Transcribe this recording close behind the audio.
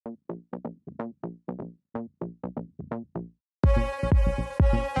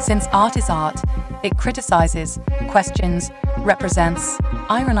Since art is art, it criticizes, questions, represents,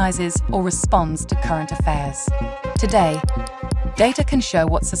 ironizes, or responds to current affairs. Today, data can show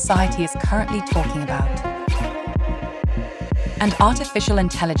what society is currently talking about. And artificial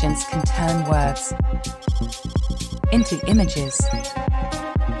intelligence can turn words into images.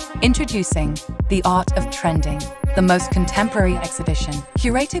 Introducing The Art of Trending, the most contemporary exhibition,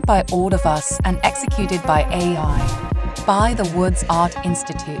 curated by all of us and executed by AI, by the Woods Art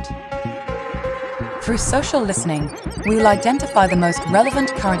Institute. Through social listening, we will identify the most relevant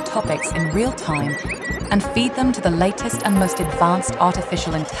current topics in real time and feed them to the latest and most advanced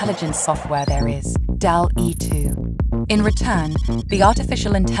artificial intelligence software there is, DALL-E 2. In return, the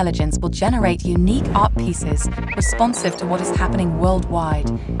artificial intelligence will generate unique art pieces responsive to what is happening worldwide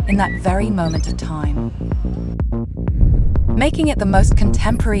in that very moment of time, making it the most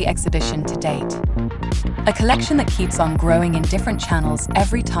contemporary exhibition to date. A collection that keeps on growing in different channels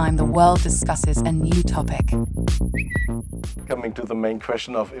every time the world discusses a new topic. Coming to the main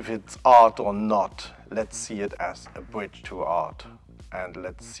question of if it's art or not, let's see it as a bridge to art, and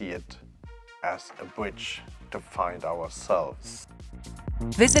let's see it as a bridge to find ourselves.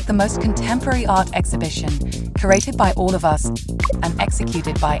 Visit the most contemporary art exhibition, curated by all of us and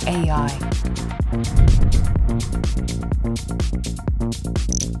executed by AI.